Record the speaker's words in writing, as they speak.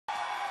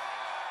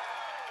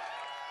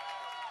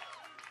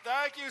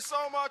Thank you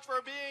so much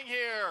for being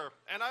here.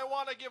 And I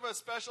want to give a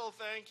special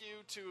thank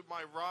you to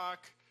my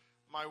rock,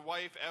 my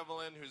wife,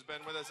 Evelyn, who's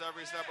been with us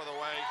every step of the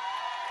way.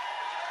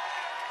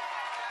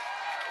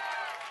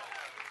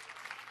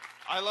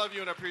 I love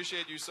you and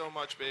appreciate you so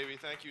much, baby.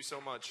 Thank you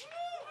so much.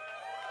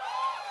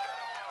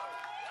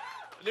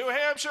 New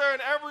Hampshire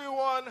and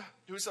everyone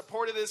who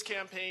supported this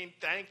campaign,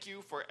 thank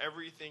you for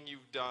everything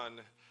you've done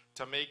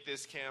to make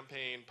this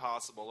campaign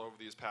possible over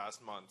these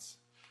past months.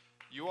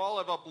 You all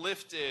have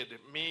uplifted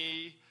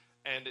me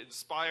and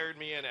inspired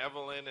me and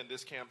Evelyn in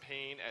this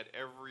campaign at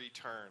every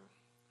turn.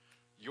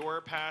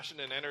 Your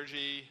passion and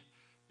energy,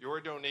 your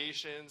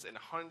donations, and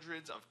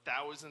hundreds of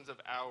thousands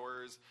of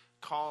hours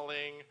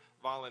calling,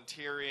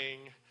 volunteering,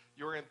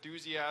 your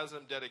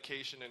enthusiasm,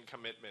 dedication, and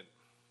commitment.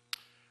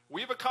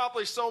 We've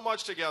accomplished so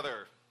much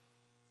together.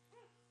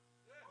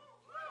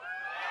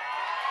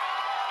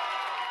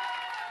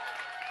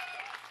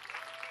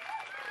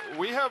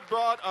 We have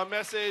brought a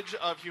message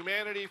of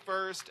humanity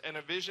first and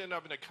a vision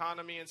of an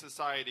economy and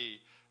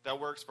society that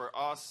works for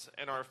us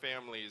and our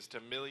families to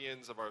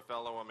millions of our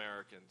fellow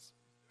Americans.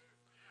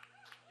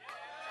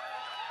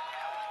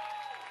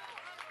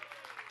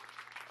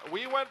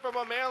 We went from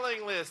a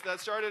mailing list that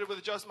started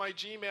with just my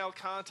Gmail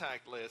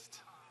contact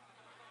list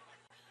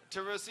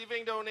to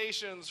receiving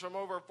donations from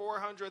over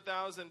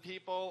 400,000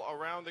 people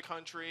around the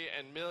country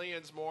and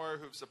millions more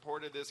who've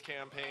supported this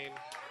campaign.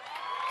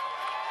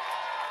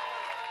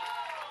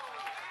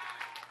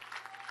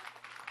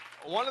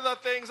 One of the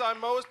things I'm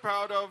most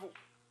proud of,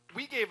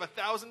 we gave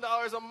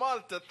 $1,000 a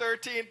month to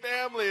 13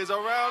 families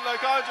around the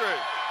country,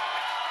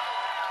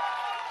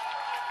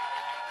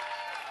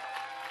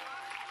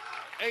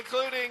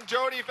 including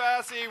Jody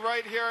Fassey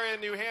right here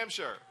in New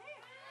Hampshire.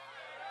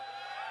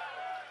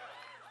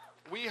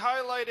 We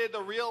highlighted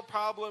the real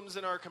problems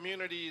in our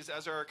communities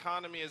as our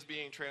economy is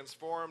being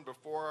transformed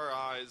before our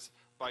eyes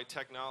by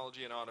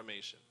technology and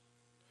automation.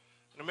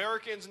 And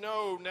Americans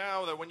know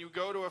now that when you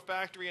go to a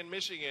factory in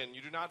Michigan,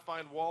 you do not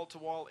find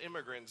wall-to-wall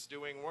immigrants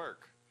doing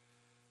work.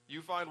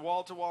 You find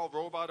wall-to-wall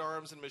robot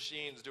arms and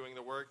machines doing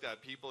the work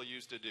that people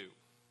used to do.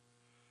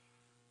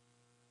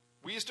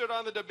 We stood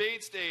on the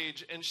debate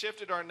stage and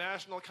shifted our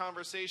national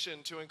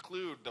conversation to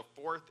include the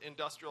fourth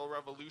industrial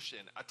revolution,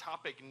 a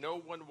topic no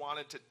one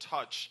wanted to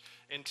touch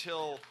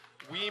until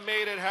we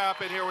made it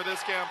happen here with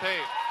this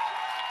campaign.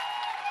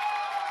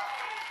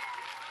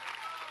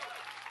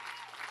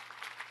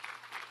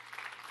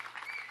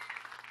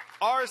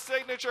 Our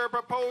signature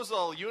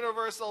proposal,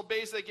 universal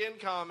basic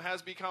income,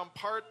 has become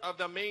part of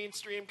the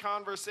mainstream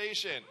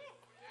conversation.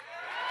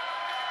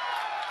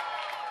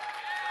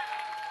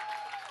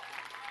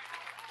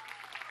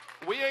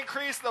 We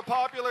increased the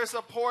popular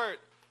support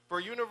for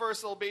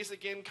universal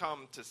basic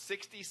income to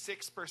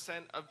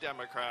 66% of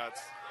Democrats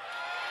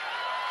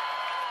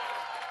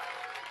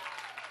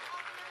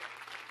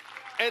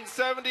and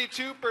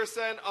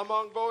 72%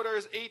 among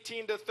voters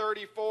 18 to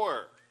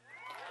 34.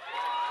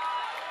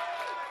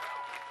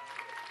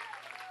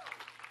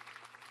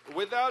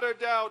 Without a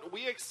doubt,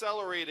 we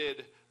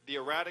accelerated the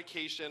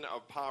eradication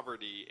of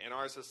poverty in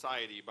our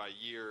society by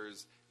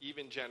years,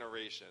 even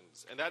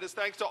generations. And that is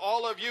thanks to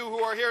all of you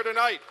who are here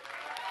tonight.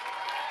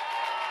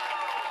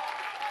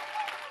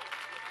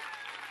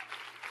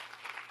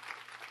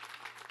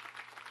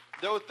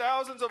 Though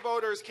thousands of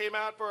voters came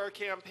out for our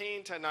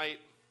campaign tonight,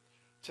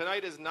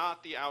 tonight is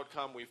not the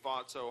outcome we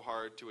fought so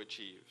hard to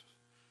achieve.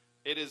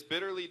 It is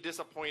bitterly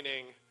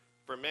disappointing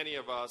for many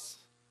of us,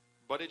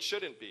 but it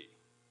shouldn't be.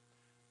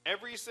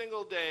 Every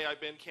single day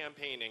I've been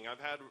campaigning, I've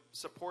had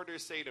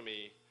supporters say to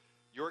me,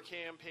 "Your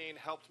campaign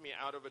helped me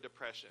out of a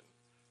depression.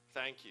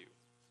 Thank you."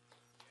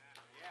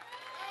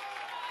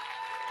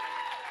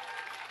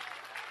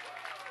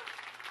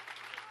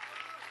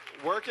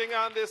 Working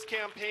on this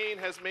campaign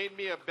has made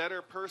me a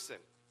better person.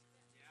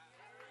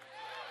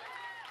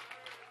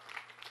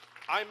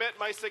 I met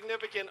my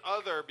significant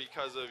other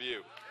because of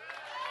you.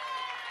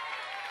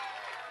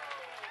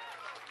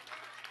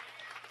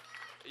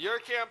 Your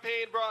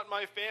campaign brought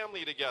my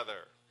family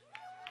together.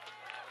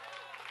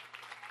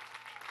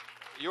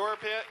 Your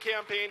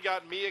campaign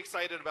got me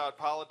excited about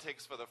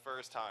politics for the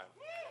first time.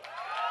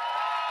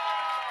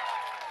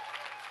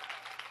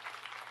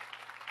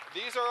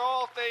 These are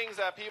all things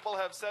that people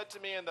have said to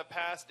me in the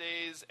past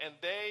days, and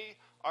they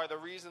are the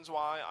reasons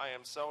why I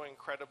am so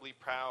incredibly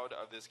proud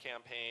of this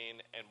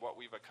campaign and what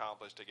we've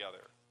accomplished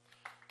together.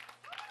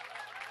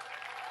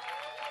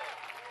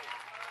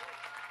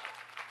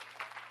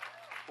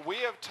 We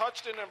have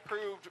touched and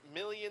improved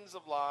millions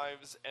of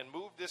lives and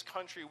moved this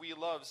country we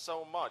love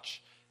so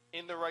much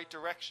in the right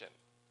direction.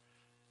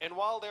 And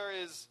while there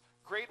is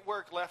great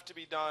work left to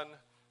be done,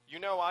 you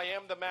know I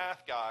am the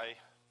math guy,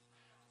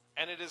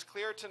 and it is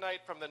clear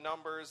tonight from the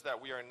numbers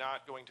that we are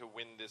not going to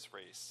win this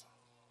race.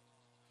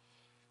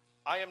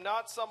 I am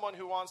not someone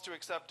who wants to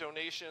accept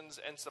donations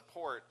and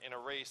support in a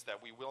race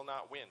that we will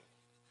not win.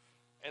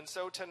 And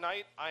so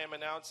tonight I am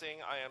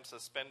announcing I am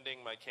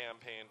suspending my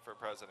campaign for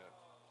president.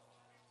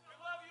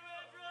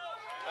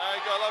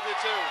 Thank you. I love you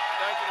too.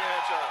 Thank you, New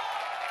Hampshire.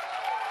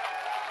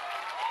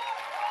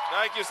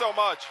 Thank you so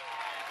much.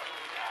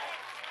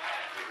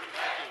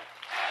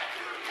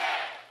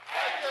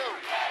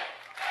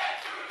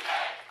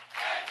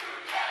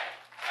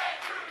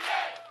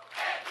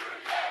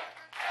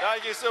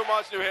 Thank you so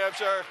much, New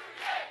Hampshire.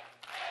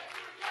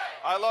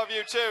 I love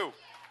you too.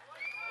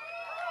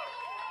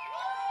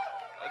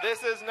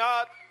 This is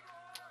not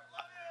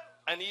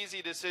an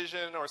easy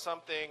decision or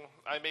something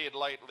I made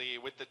lightly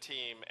with the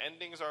team.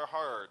 Endings are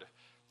hard,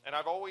 and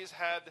I've always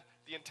had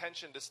the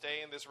intention to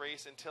stay in this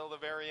race until the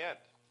very end.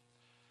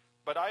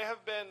 But I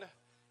have been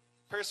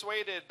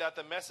persuaded that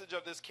the message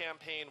of this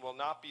campaign will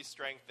not be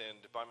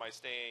strengthened by my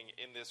staying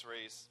in this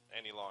race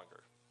any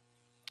longer.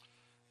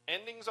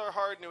 Endings are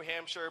hard, New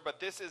Hampshire, but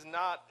this is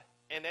not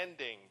an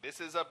ending. This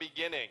is a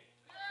beginning.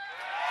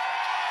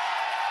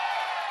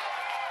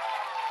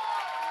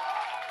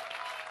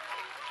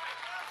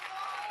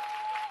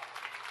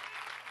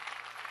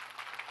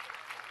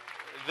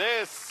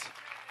 This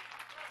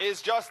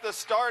is just the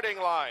starting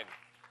line.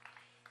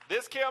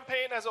 This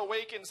campaign has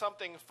awakened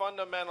something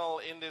fundamental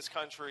in this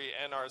country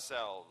and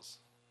ourselves.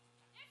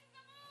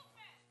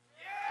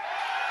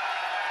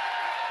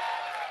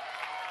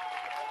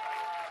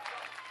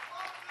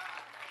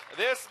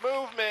 This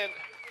movement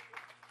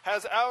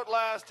has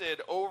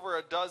outlasted over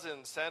a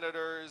dozen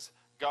senators,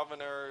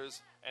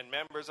 governors, and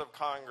members of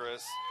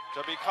Congress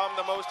to become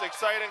the most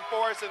exciting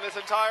force in this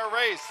entire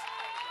race.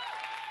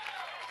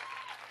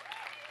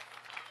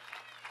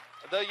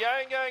 The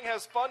Yang Gang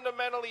has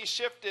fundamentally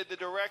shifted the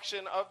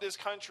direction of this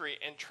country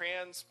and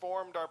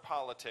transformed our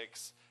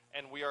politics,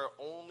 and we are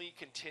only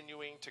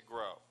continuing to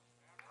grow.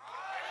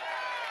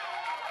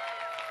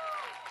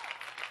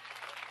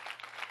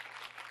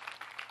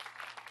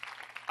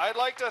 I'd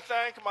like to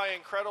thank my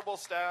incredible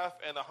staff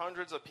and the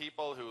hundreds of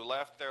people who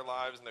left their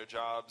lives and their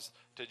jobs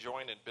to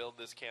join and build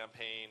this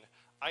campaign.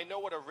 I know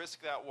what a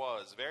risk that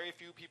was. Very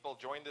few people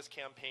joined this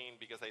campaign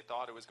because they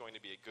thought it was going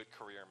to be a good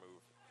career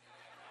move.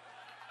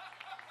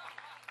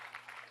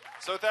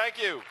 So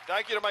thank you.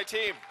 Thank you to my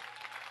team.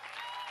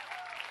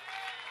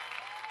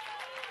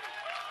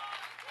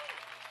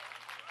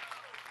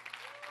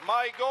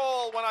 My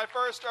goal when I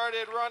first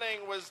started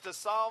running was to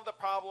solve the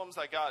problems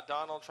that got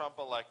Donald Trump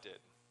elected.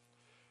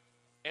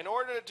 In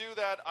order to do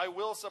that, I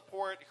will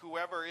support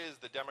whoever is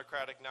the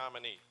Democratic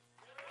nominee.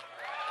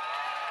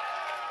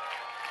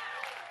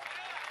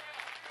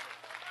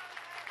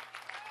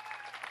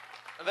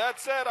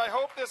 That said, I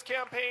hope this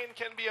campaign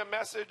can be a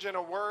message and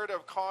a word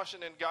of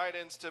caution and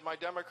guidance to my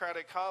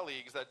Democratic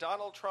colleagues that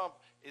Donald Trump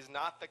is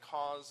not the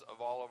cause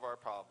of all of our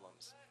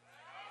problems.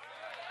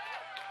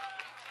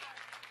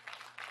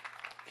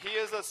 He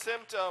is a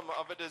symptom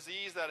of a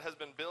disease that has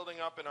been building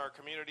up in our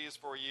communities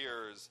for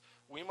years.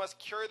 We must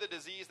cure the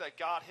disease that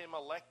got him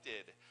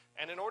elected.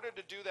 And in order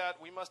to do that,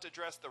 we must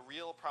address the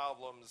real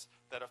problems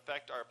that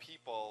affect our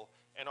people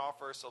and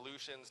offer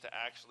solutions to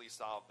actually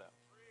solve them.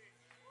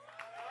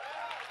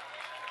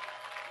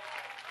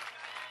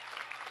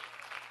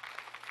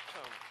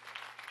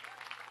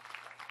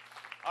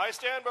 I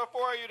stand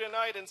before you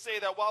tonight and say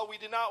that while we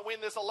did not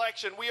win this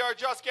election, we are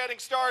just getting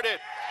started.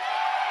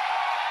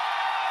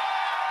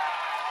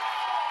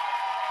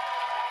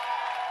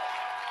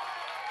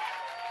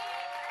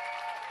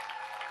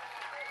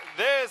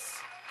 This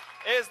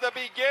is the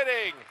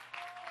beginning.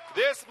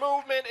 This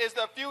movement is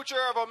the future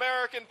of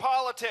American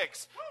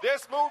politics.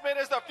 This movement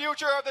is the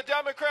future of the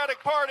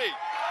Democratic Party.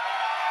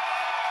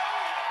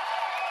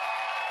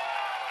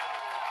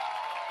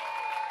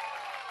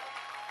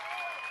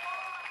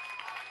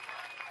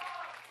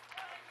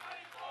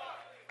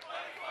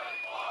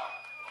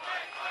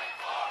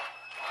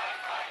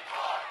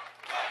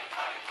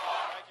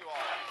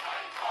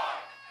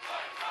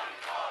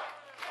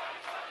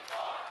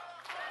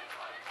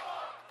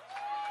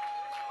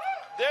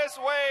 This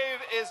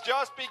wave is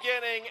just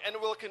beginning and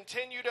will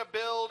continue to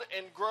build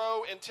and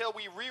grow until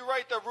we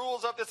rewrite the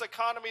rules of this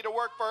economy to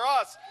work for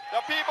us,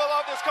 the people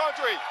of this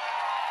country.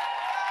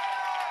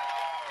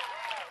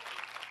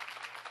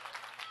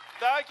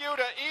 Thank you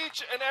to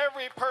each and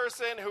every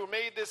person who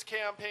made this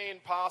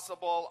campaign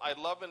possible. I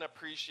love and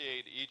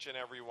appreciate each and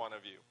every one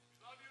of you.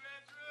 Love you,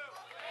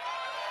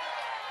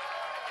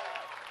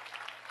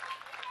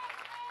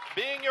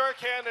 Andrew. Being your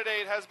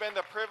candidate has been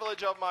the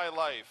privilege of my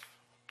life.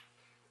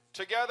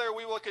 Together,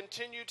 we will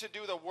continue to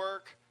do the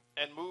work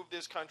and move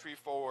this country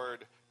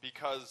forward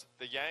because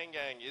the Yang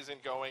Gang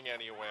isn't going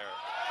anywhere.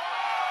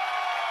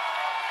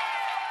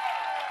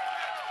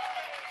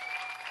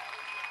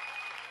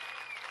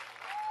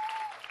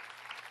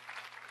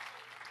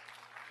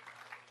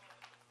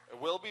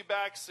 We'll be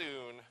back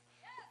soon.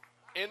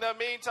 In the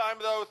meantime,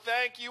 though,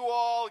 thank you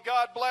all.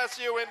 God bless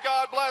you, and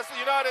God bless the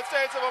United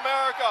States of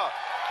America.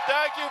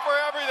 Thank you for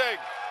everything.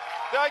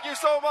 Thank you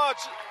so much.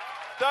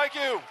 Thank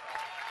you.